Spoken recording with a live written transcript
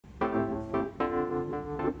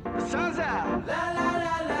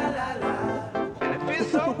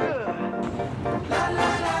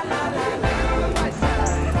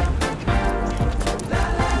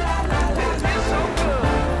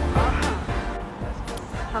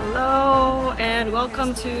Hello and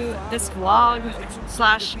welcome to this vlog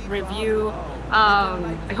slash review.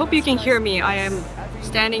 I hope you can hear me. I am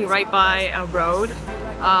standing right by a road,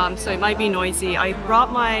 so it might be noisy. I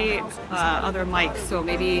brought my other mic, so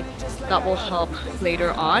maybe that will help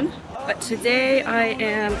later on. But today I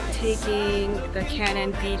am taking the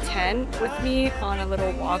Canon V10 with me on a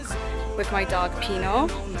little walk with my dog Pino.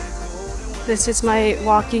 This is my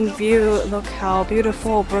walking view. Look how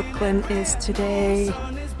beautiful Brooklyn is today.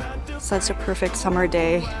 Such a perfect summer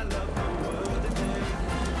day.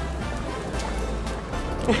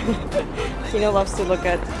 Pino loves to look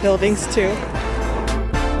at buildings too.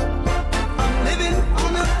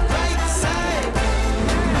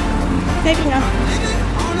 Hey Pino.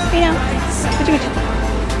 Pino. What you doing?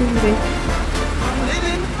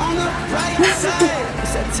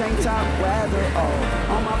 Tank top weather, oh,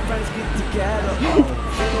 all my friends get together, oh,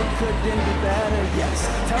 feel couldn't be better, yes,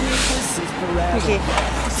 tell me this is forever. Okay.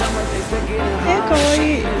 Summer days they're getting Hey, hot,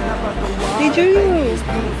 kawaii. Did you?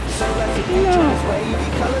 No.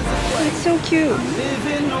 It's so cute.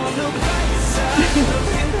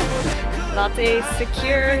 Latte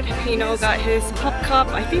secured. Pino got his pup cup.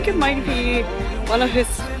 I think it might be one of his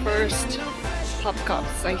first pup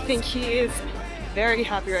cups. I think he is very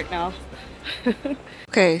happy right now.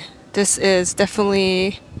 Okay, this is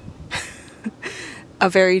definitely a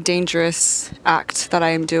very dangerous act that I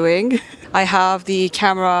am doing. I have the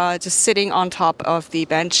camera just sitting on top of the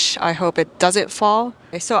bench. I hope it doesn't fall.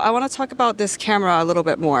 So I want to talk about this camera a little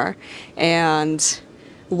bit more and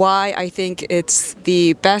why I think it's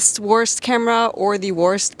the best worst camera or the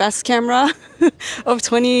worst best camera of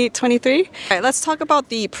 2023. All right, let's talk about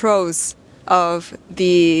the pros of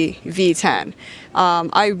the V10.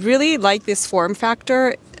 I really like this form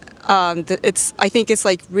factor. I think it's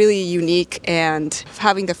like really unique, and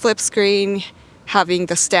having the flip screen, having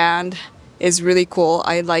the stand is really cool.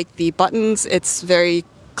 I like the buttons. It's very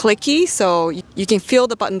clicky, so you can feel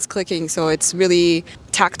the buttons clicking, so it's really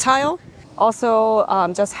tactile. Also,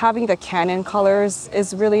 just having the Canon colors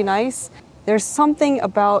is really nice. There's something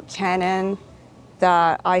about Canon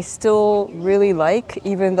that I still really like,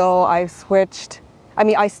 even though I've switched. I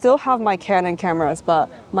mean, I still have my Canon cameras, but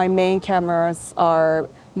my main cameras are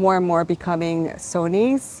more and more becoming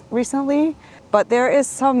Sony's recently. But there is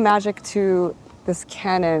some magic to this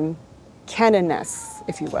Canon-ness,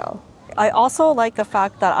 if you will. I also like the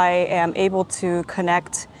fact that I am able to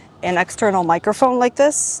connect an external microphone like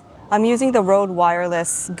this. I'm using the Rode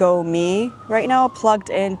Wireless Go Me right now,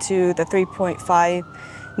 plugged into the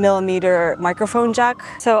 3.5mm microphone jack,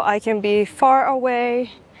 so I can be far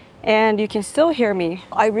away and you can still hear me.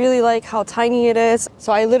 I really like how tiny it is,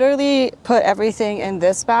 so I literally put everything in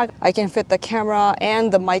this bag. I can fit the camera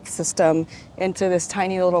and the mic system into this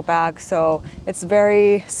tiny little bag, so it's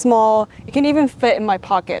very small. It can even fit in my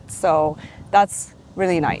pocket, so that's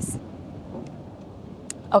really nice.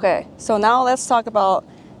 Okay, so now let's talk about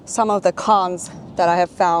some of the cons that I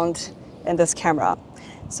have found in this camera.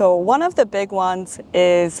 So one of the big ones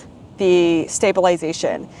is the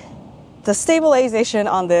stabilization. The stabilization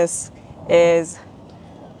on this is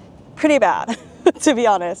pretty bad, to be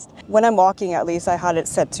honest. When I'm walking, at least, I had it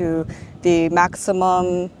set to the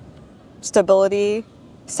maximum stability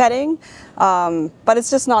setting, but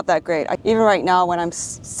it's just not that great. Even right now when I'm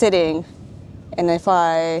sitting, and if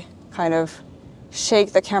I kind of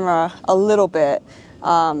shake the camera a little bit,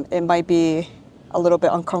 it might be a little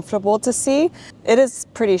bit uncomfortable to see. It is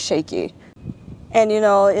pretty shaky. And you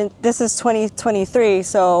know, this is 2023,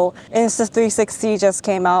 so Insta360 just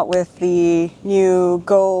came out with the new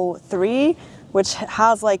Go 3, which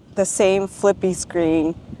has like the same flippy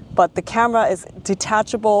screen, but the camera is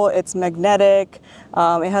detachable, it's magnetic,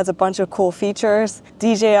 it has a bunch of cool features.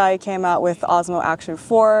 DJI came out with Osmo Action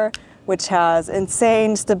 4, which has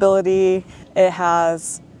insane stability. It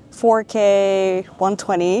has 4K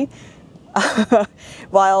 120,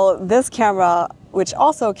 while this camera, which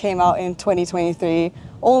also came out in 2023,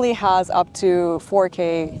 only has up to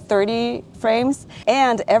 4K 30 frames.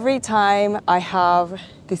 And every time I have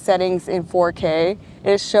the settings in 4K,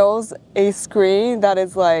 it shows a screen that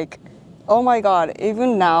is like, oh my God,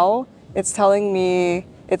 even now it's telling me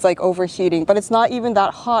it's like overheating, but it's not even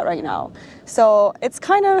that hot right now. So it's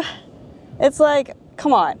like,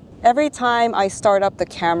 come on. Every time I start up the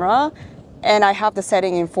camera and I have the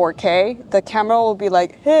setting in 4K, the camera will be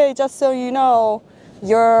like, hey, just so you know,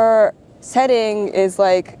 your setting is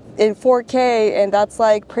like in 4K and that's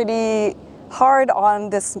like pretty hard on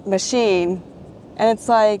this machine. And it's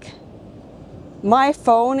like, my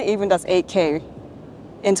phone even does 8K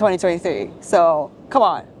in 2023. So come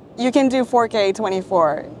on, you can do 4K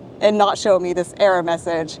 24 and not show me this error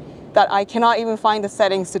message that I cannot even find the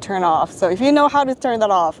settings to turn off. So if you know how to turn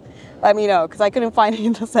that off, let me know, because I couldn't find it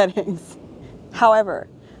in the settings. However,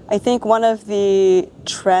 I think one of the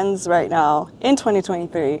trends right now in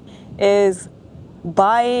 2023 is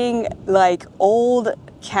buying like old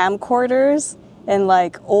camcorders and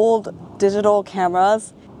like old digital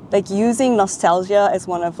cameras, like using nostalgia as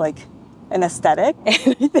one of like an aesthetic.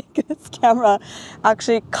 And I think this camera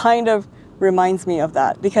actually kind of reminds me of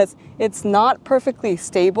that, because it's not perfectly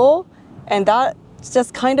stable, and that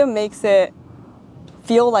just kind of makes it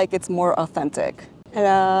feel like it's more authentic.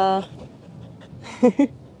 And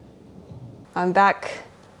I'm back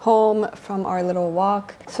home from our little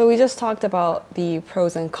walk. So we just talked about the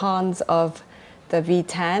pros and cons of the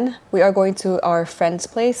V10. We are going to our friend's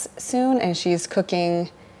place soon, and she's cooking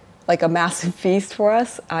like a massive feast for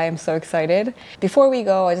us. I am so excited. Before we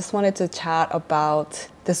go, I just wanted to chat about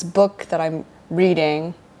this book that I'm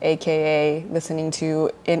reading, aka listening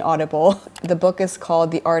to in Audible. The book is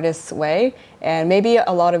called The Artist's Way, and maybe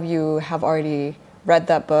a lot of you have already read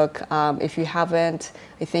that book. If you haven't,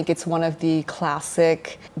 I think it's one of the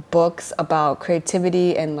classic books about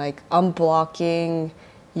creativity and like unblocking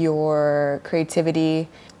your creativity.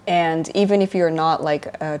 And even if you're not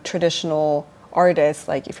like a traditional artist,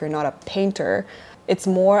 like if you're not a painter, it's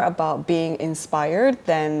more about being inspired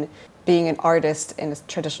than being an artist in a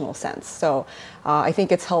traditional sense. So I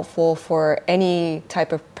think it's helpful for any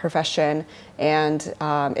type of profession, and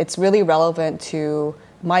it's really relevant to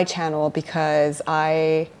my channel, because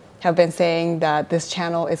I have been saying that this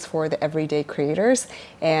channel is for the everyday creators,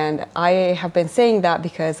 and I have been saying that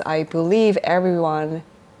because I believe everyone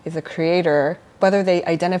is a creator, whether they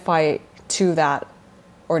identify to that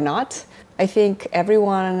or not. I think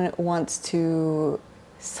everyone wants to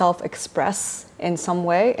self-express in some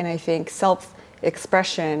way, and I think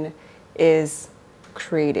self-expression is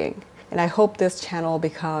creating. And I hope this channel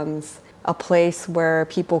becomes a place where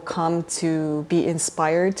people come to be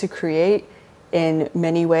inspired to create in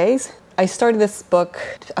many ways. I started this book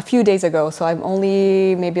a few days ago, so I'm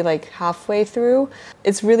only maybe like halfway through.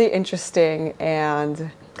 It's really interesting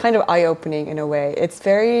and kind of eye-opening in a way.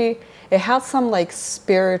 It has some like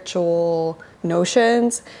spiritual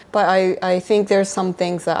notions, but I think there's some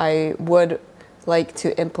things that I would like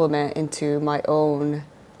to implement into my own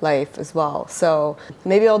life as well. So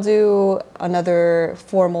maybe I'll do another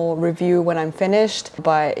formal review when I'm finished,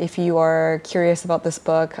 but if you are curious about this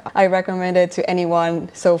book, I recommend it to anyone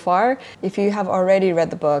so far. If you have already read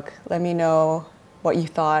the book, let me know what you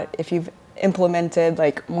thought. If you've implemented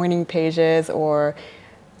like morning pages or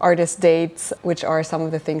artist dates, which are some of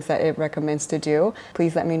the things that it recommends to do,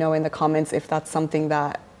 please let me know in the comments if that's something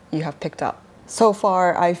that you have picked up. So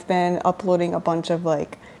far, I've been uploading a bunch of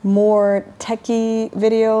like more techie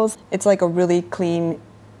videos. It's like a really clean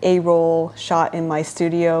A-roll shot in my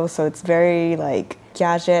studio, so it's very like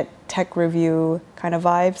gadget tech review kind of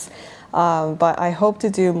vibes. But I hope to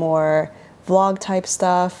do more vlog type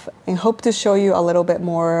stuff and hope to show you a little bit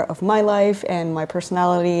more of my life and my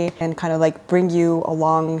personality and kind of like bring you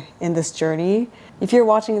along in this journey. If you're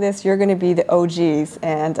watching this, you're going to be the OGs,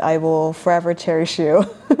 and I will forever cherish you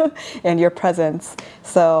and your presence.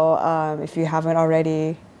 So if you haven't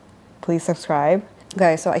already, please subscribe.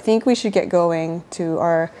 Okay, so I think we should get going to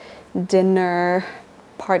our dinner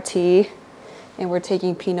party, and we're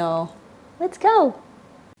taking Pinot. Let's go.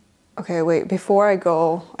 Okay, wait, before I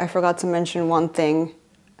go, I forgot to mention one thing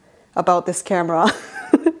about this camera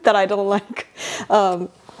that I don't like.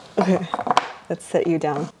 Okay, let's sit you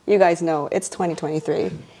down. You guys know it's 2023,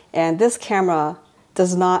 and this camera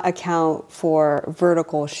does not account for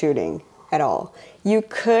vertical shooting at all. You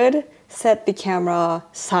could set the camera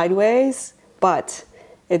sideways, but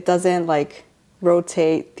it doesn't like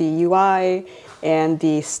rotate the UI, and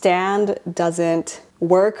the stand doesn't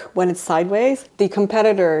work when it's sideways. The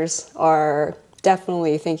competitors are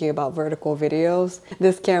definitely thinking about vertical videos.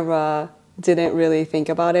 This camera didn't really think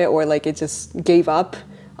about it, or like it just gave up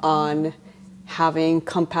on having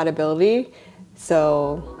compatibility.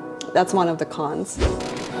 So that's one of the cons.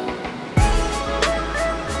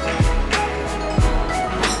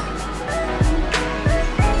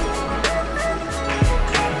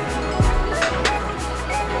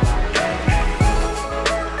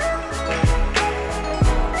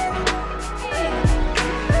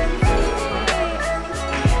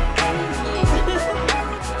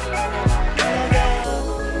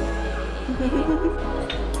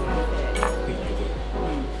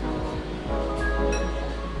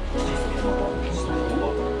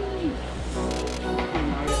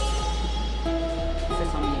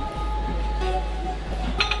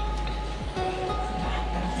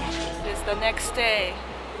 The next day,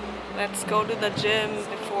 let's go to the gym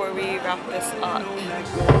before before we wrap this up.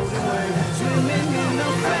 Swimming in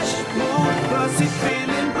a fresh moon, glossy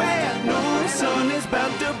feeling brand new. Sun is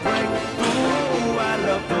about to break through. I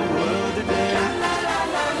love the world today.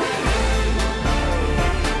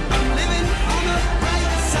 I'm living on the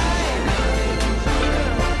right side.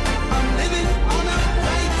 I'm living on the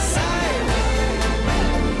right side.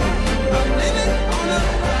 I'm living on the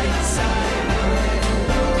right side.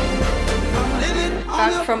 I'm living on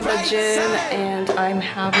Back the from the right gym side. and I'm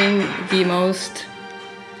having the most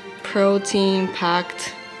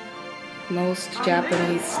protein-packed, most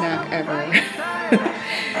Japanese snack ever.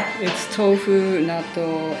 It's tofu,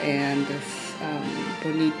 natto, and this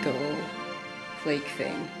bonito flake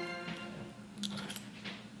thing.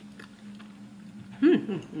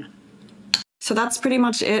 So that's pretty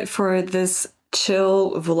much it for this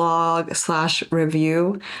chill vlog slash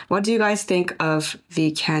review. What do you guys think of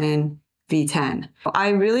the Canon V10? I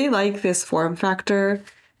really like this form factor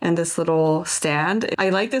and this little stand. I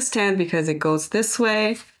like this stand because it goes this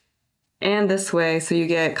way and this way, so you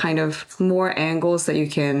get kind of more angles that you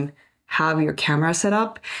can have your camera set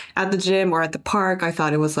up. At the gym or at the park, I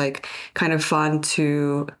thought it was like kind of fun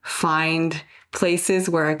to find places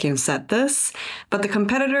where I can set this. But the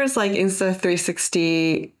competitors like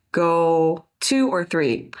Insta360 Go 2 or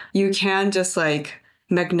 3, you can just like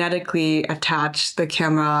magnetically attach the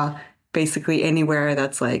camera basically anywhere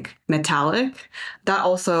that's like metallic. That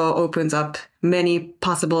also opens up many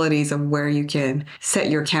possibilities of where you can set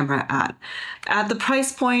your camera at. At the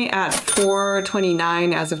price point at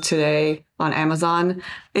 $429 as of today on Amazon,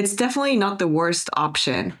 it's definitely not the worst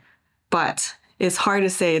option, but it's hard to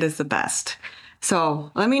say it is the best. So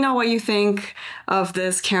let me know what you think of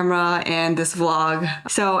this camera and this vlog.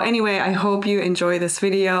 So anyway, I hope you enjoy this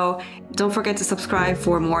video. Don't forget to subscribe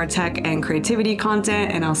for more tech and creativity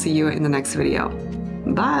content, and I'll see you in the next video.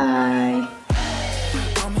 Bye!